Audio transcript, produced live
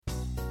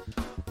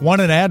Want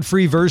an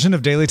ad-free version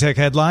of Daily Tech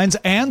Headlines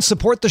and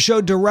support the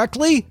show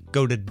directly?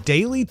 Go to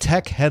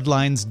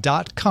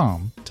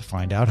dailytechheadlines.com to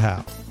find out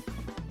how.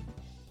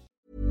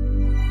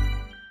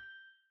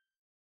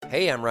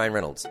 Hey, I'm Ryan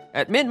Reynolds.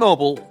 At Mint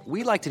Mobile,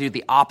 we like to do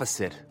the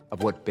opposite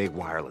of what Big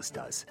Wireless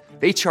does.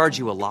 They charge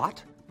you a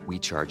lot, we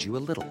charge you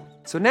a little.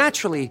 So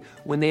naturally,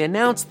 when they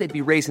announced they'd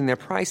be raising their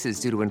prices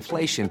due to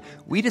inflation,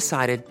 we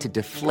decided to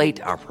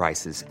deflate our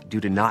prices due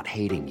to not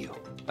hating you.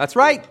 That's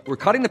right. We're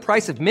cutting the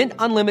price of Mint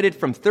Unlimited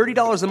from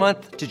 $30 a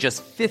month to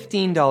just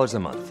 $15 a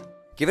month.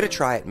 Give it a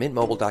try at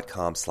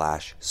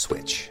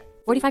mintmobile.com/switch.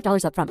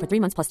 $45 up front for 3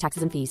 months plus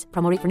taxes and fees.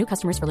 Promo rate for new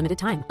customers for limited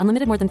time.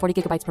 Unlimited more than 40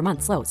 gigabytes per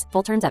month. Slows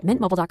full terms at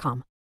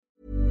mintmobile.com.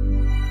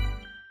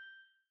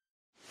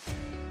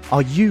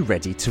 Are you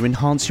ready to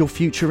enhance your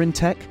future in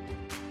tech?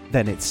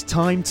 Then it's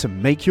time to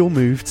make your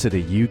move to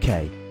the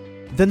UK.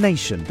 The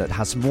nation that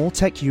has more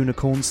tech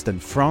unicorns than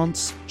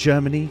France,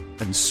 Germany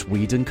and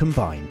Sweden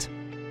combined.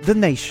 The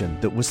nation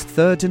that was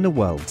third in the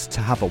world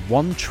to have a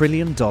 $1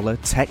 trillion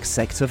tech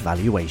sector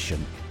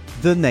valuation.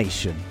 The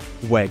nation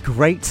where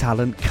great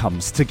talent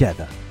comes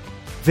together.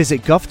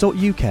 Visit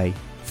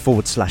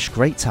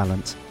gov.uk/great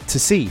talent to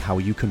see how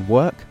you can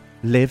work,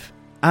 live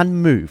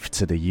and move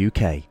to the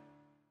UK.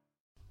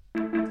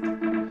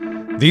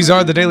 These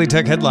are the Daily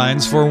Tech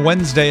Headlines for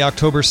Wednesday,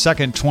 October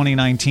 2nd,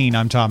 2019.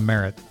 I'm Tom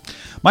Merritt.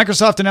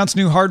 Microsoft announced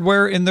new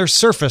hardware in their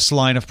Surface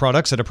line of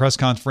products at a press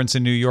conference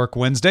in New York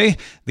Wednesday.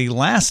 The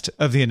last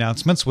of the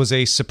announcements was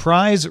a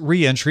surprise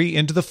re-entry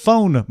into the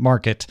phone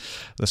market.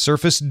 The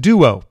Surface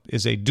Duo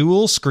is a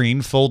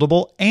dual-screen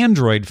foldable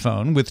Android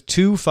phone with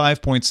two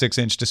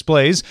 5.6-inch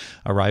displays,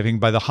 arriving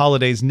by the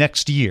holidays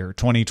next year,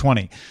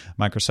 2020.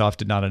 Microsoft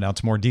did not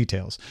announce more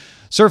details.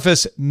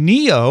 Surface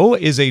Neo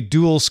is a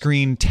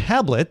dual-screen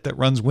tablet that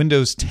runs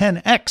Windows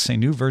 10X, a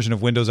new version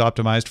of Windows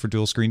optimized for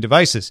dual-screen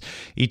devices.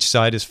 Each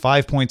side is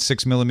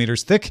 5.6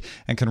 millimeters thick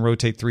and can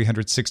rotate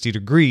 360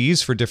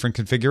 degrees for different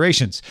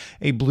configurations.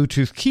 A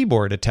Bluetooth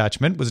keyboard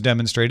attachment was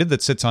demonstrated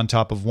that sits on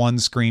top of one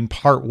screen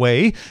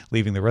partway,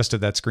 leaving the rest of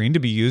that screen to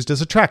be used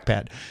as a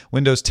trackpad.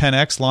 Windows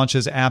 10X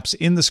launches apps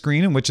in the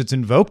screen in which it's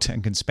invoked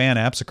and can span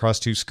apps across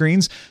two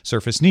screens.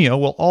 Surface Neo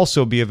will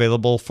also be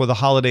available for the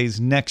holidays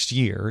next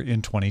year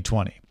in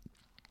 2020.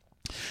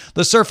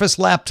 The Surface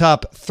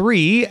Laptop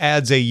 3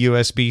 adds a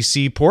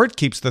USB-C port,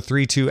 keeps the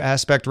 3:2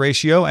 aspect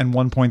ratio and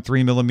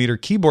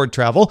 1.3mm keyboard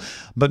travel,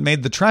 but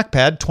made the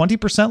trackpad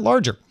 20%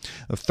 larger.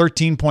 The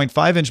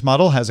 13.5-inch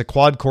model has a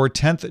quad-core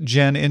 10th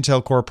Gen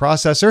Intel Core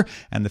processor,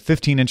 and the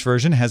 15-inch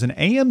version has an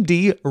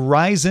AMD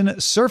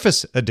Ryzen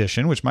Surface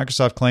Edition, which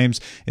Microsoft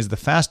claims is the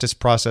fastest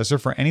processor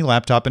for any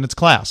laptop in its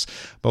class.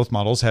 Both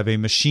models have a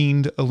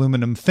machined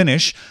aluminum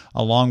finish,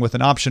 along with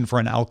an option for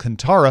an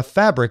Alcantara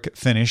fabric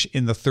finish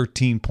in the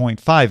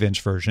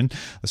 13.5-inch version.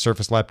 The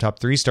Surface Laptop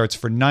 3 starts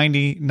for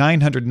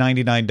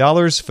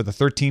 $999 for the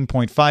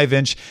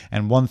 13.5-inch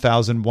and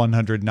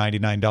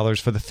 $1,199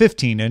 for the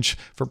 15-inch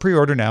for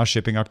pre-order now,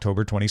 shipping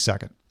October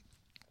 22nd.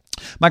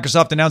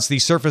 Microsoft announced the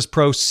Surface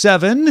Pro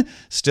 7,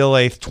 still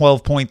a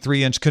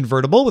 12.3-inch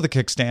convertible with a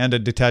kickstand, a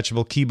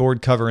detachable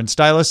keyboard cover, and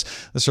stylus.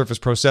 The Surface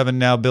Pro 7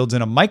 now builds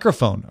in a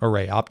microphone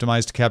array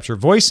optimized to capture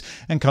voice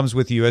and comes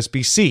with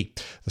USB-C.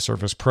 The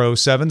Surface Pro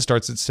 7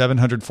 starts at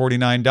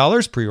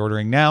 $749,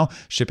 pre-ordering now,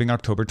 shipping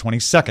October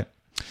 22nd.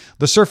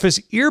 The Surface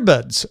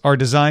earbuds are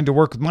designed to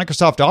work with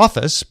Microsoft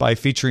Office by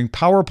featuring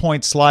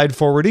PowerPoint slide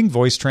forwarding,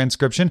 voice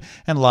transcription,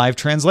 and live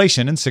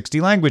translation in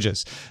 60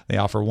 languages. They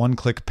offer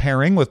one-click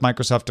pairing with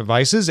Microsoft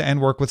devices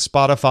and work with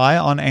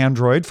Spotify on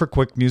Android for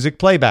quick music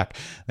playback.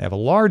 They have a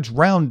large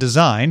round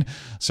design.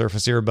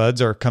 Surface earbuds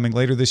are coming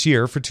later this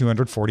year for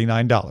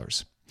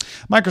 $249.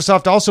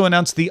 Microsoft also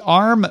announced the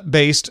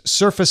ARM-based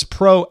Surface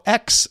Pro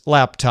X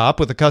laptop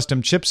with a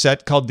custom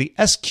chipset called the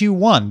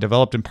SQ1,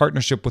 developed in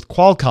partnership with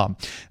Qualcomm.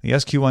 The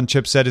SQ1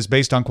 chipset is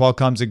based on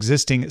Qualcomm's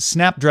existing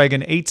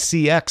Snapdragon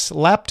 8CX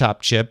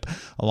laptop chip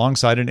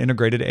alongside an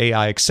integrated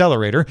AI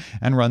accelerator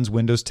and runs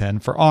Windows 10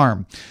 for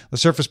ARM. The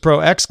Surface Pro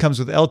X comes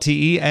with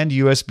LTE and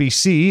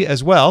USB-C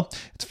as well.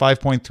 It's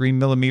 5.3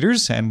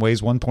 millimeters and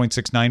weighs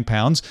 1.69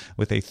 pounds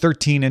with a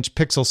 13-inch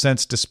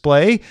PixelSense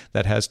display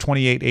that has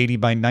 2880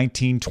 by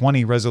 1920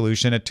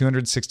 resolution at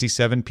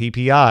 267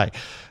 ppi.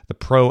 The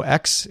Pro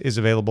X is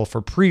available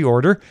for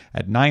pre-order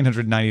at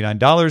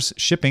 $999,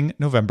 shipping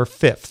November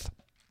 5th.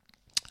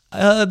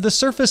 The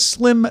Surface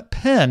Slim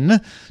Pen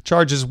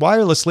charges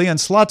wirelessly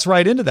and slots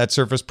right into that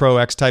Surface Pro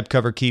X type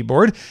cover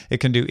keyboard. It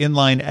can do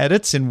inline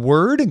edits in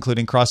Word,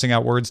 including crossing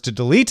out words to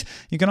delete.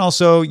 You can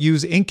also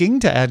use inking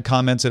to add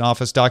comments in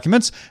Office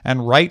documents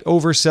and write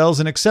over cells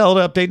in Excel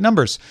to update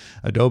numbers.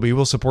 Adobe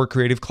will support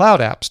Creative Cloud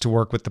apps to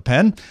work with the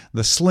pen.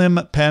 The Slim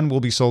Pen will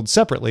be sold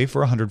separately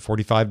for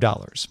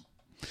 $145.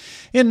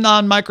 In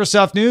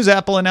non-Microsoft news,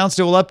 Apple announced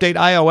it will update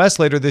iOS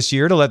later this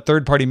year to let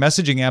third-party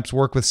messaging apps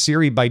work with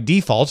Siri by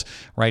default.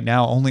 Right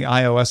now, only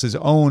iOS's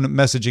own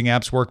messaging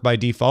apps work by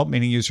default,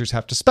 meaning users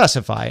have to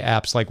specify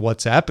apps like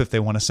WhatsApp if they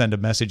want to send a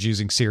message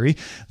using Siri.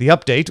 The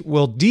update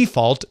will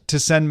default to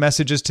send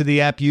messages to the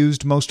app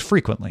used most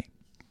frequently.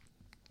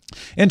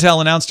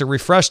 Intel announced a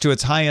refresh to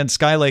its high-end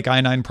Skylake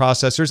i9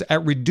 processors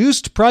at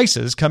reduced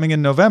prices coming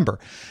in November.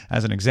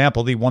 As an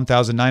example, the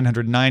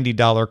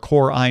 $1,990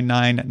 Core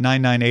i9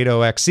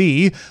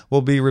 9980XE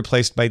will be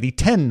replaced by the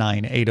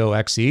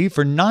 10980XE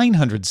for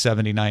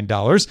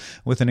 $979,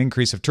 with an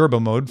increase of turbo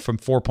mode from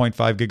 4.5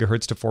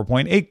 GHz to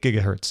 4.8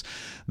 GHz.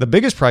 The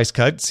biggest price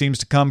cut seems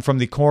to come from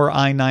the Core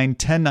i9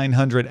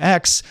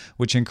 10900X,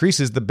 which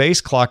increases the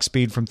base clock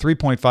speed from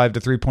 3.5 to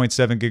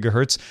 3.7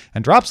 GHz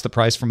and drops the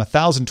price from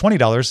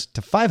 $1,020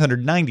 to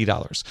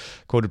 $590.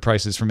 Quoted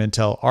prices from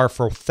Intel are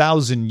for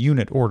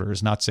 1,000-unit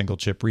orders, not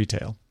single-chip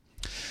retail.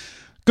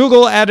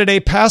 Google added a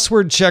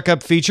password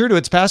checkup feature to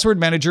its password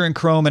manager in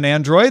Chrome and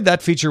Android.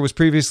 That feature was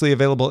previously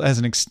available as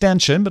an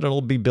extension, but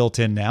it'll be built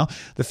in now.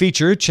 The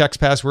feature checks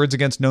passwords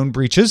against known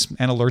breaches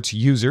and alerts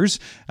users,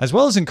 as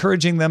well as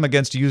encouraging them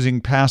against using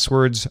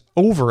passwords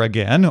over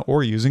again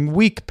or using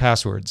weak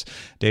passwords.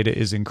 Data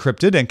is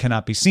encrypted and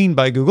cannot be seen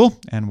by Google,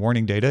 and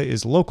warning data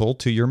is local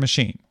to your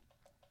machine.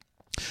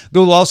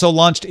 Google also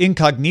launched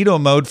incognito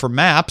mode for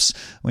Maps.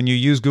 When you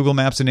use Google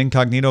Maps in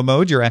incognito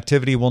mode, your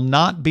activity will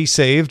not be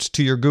saved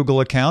to your Google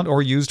account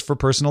or used for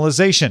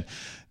personalization.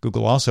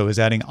 Google also is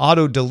adding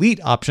auto-delete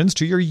options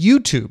to your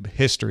YouTube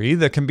history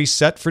that can be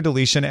set for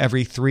deletion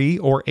every 3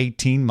 or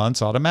 18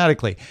 months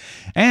automatically.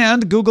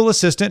 And Google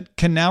Assistant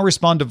can now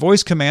respond to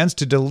voice commands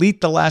to delete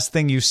the last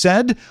thing you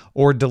said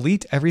or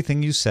delete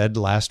everything you said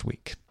last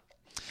week.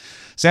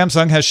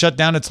 Samsung has shut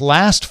down its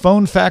last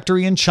phone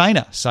factory in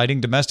China, citing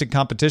domestic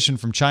competition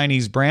from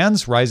Chinese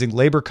brands, rising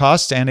labor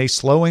costs, and a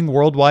slowing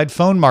worldwide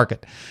phone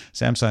market.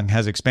 Samsung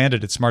has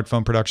expanded its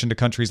smartphone production to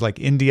countries like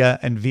India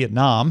and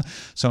Vietnam.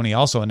 Sony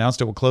also announced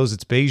it will close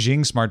its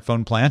Beijing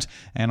smartphone plant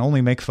and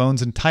only make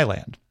phones in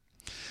Thailand.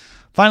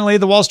 Finally,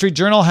 the Wall Street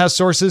Journal has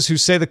sources who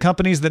say the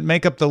companies that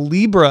make up the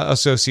Libra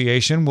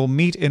Association will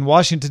meet in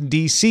Washington,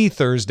 D.C.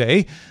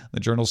 Thursday. The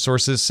journal's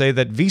sources say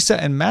that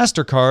Visa and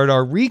MasterCard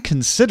are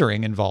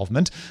reconsidering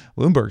involvement.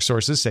 Bloomberg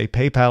sources say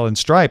PayPal and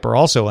Stripe are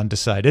also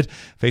undecided.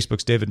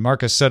 Facebook's David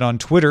Marcus said on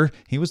Twitter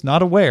he was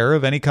not aware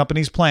of any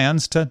company's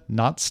plans to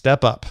not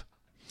step up.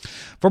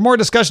 For more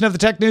discussion of the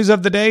tech news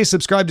of the day,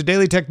 subscribe to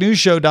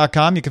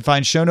dailytechnewsshow.com. You can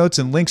find show notes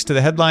and links to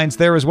the headlines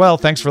there as well.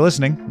 Thanks for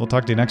listening. We'll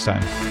talk to you next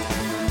time.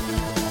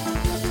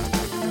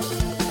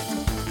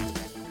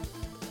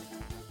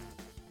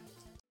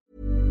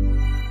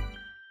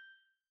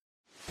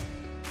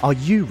 Are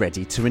you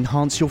ready to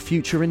enhance your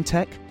future in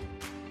tech?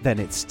 Then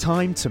it's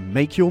time to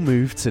make your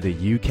move to the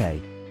UK,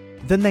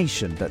 the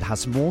nation that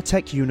has more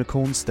tech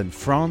unicorns than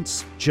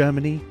France,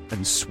 Germany,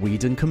 and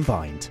Sweden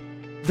combined.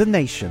 The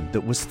nation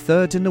that was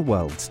third in the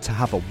world to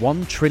have a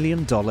 $1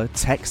 trillion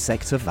tech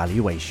sector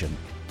valuation.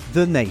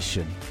 The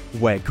nation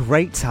where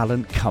great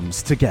talent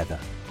comes together.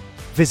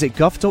 Visit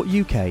gov.uk/great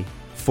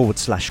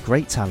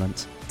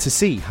talent to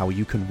see how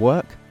you can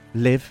work,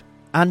 live,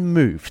 and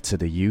move to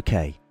the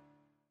UK.